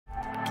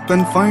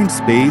Confined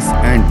space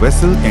and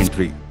vessel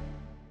entry.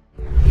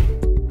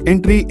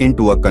 Entry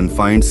into a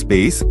confined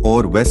space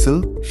or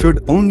vessel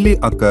should only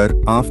occur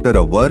after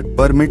a work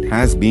permit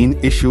has been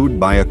issued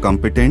by a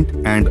competent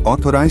and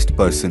authorized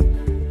person.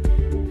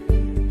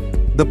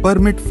 The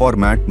permit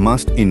format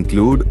must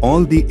include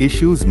all the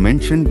issues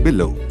mentioned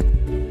below.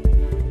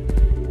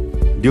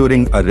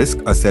 During a risk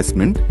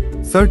assessment,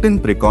 certain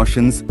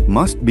precautions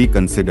must be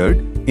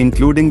considered,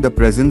 including the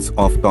presence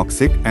of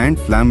toxic and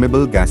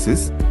flammable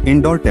gases,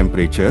 indoor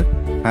temperature,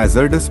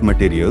 hazardous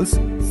materials,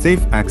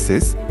 safe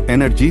access,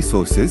 energy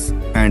sources,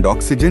 and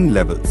oxygen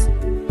levels.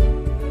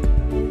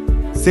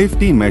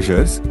 Safety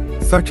measures,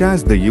 such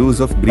as the use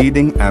of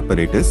breathing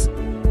apparatus,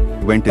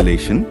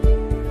 ventilation,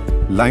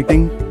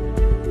 lighting,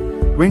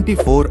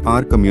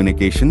 24-hour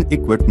communication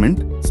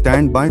equipment,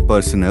 standby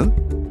personnel,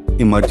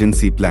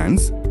 emergency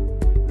plans,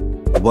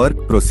 work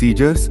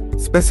procedures,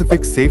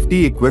 specific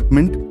safety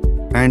equipment,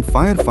 and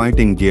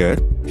firefighting gear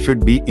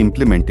should be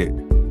implemented.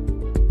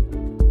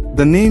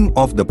 The name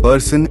of the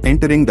person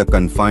entering the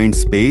confined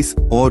space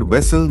or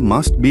vessel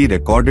must be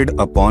recorded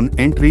upon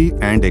entry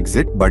and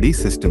exit buddy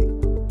system.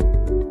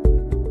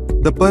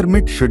 The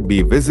permit should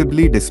be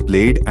visibly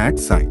displayed at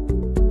site.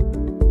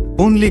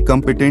 Only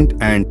competent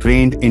and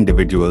trained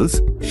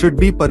individuals should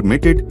be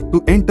permitted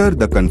to enter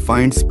the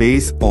confined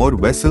space or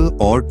vessel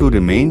or to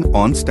remain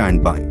on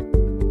standby.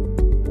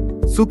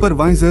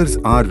 Supervisors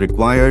are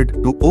required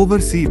to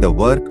oversee the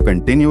work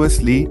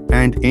continuously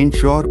and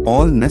ensure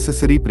all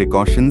necessary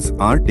precautions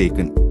are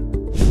taken.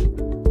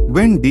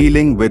 When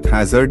dealing with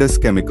hazardous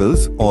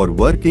chemicals or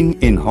working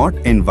in hot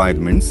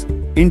environments,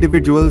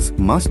 individuals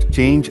must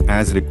change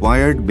as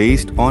required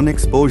based on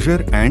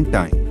exposure and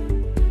time.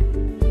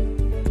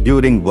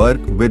 During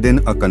work within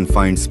a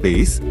confined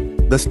space,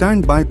 the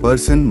standby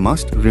person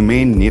must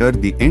remain near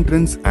the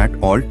entrance at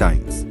all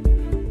times.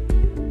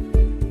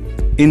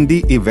 In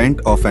the event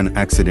of an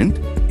accident,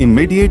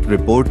 immediate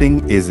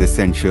reporting is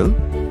essential,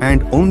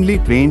 and only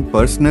trained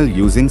personnel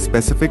using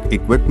specific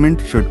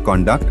equipment should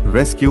conduct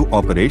rescue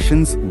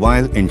operations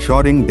while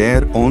ensuring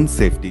their own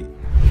safety.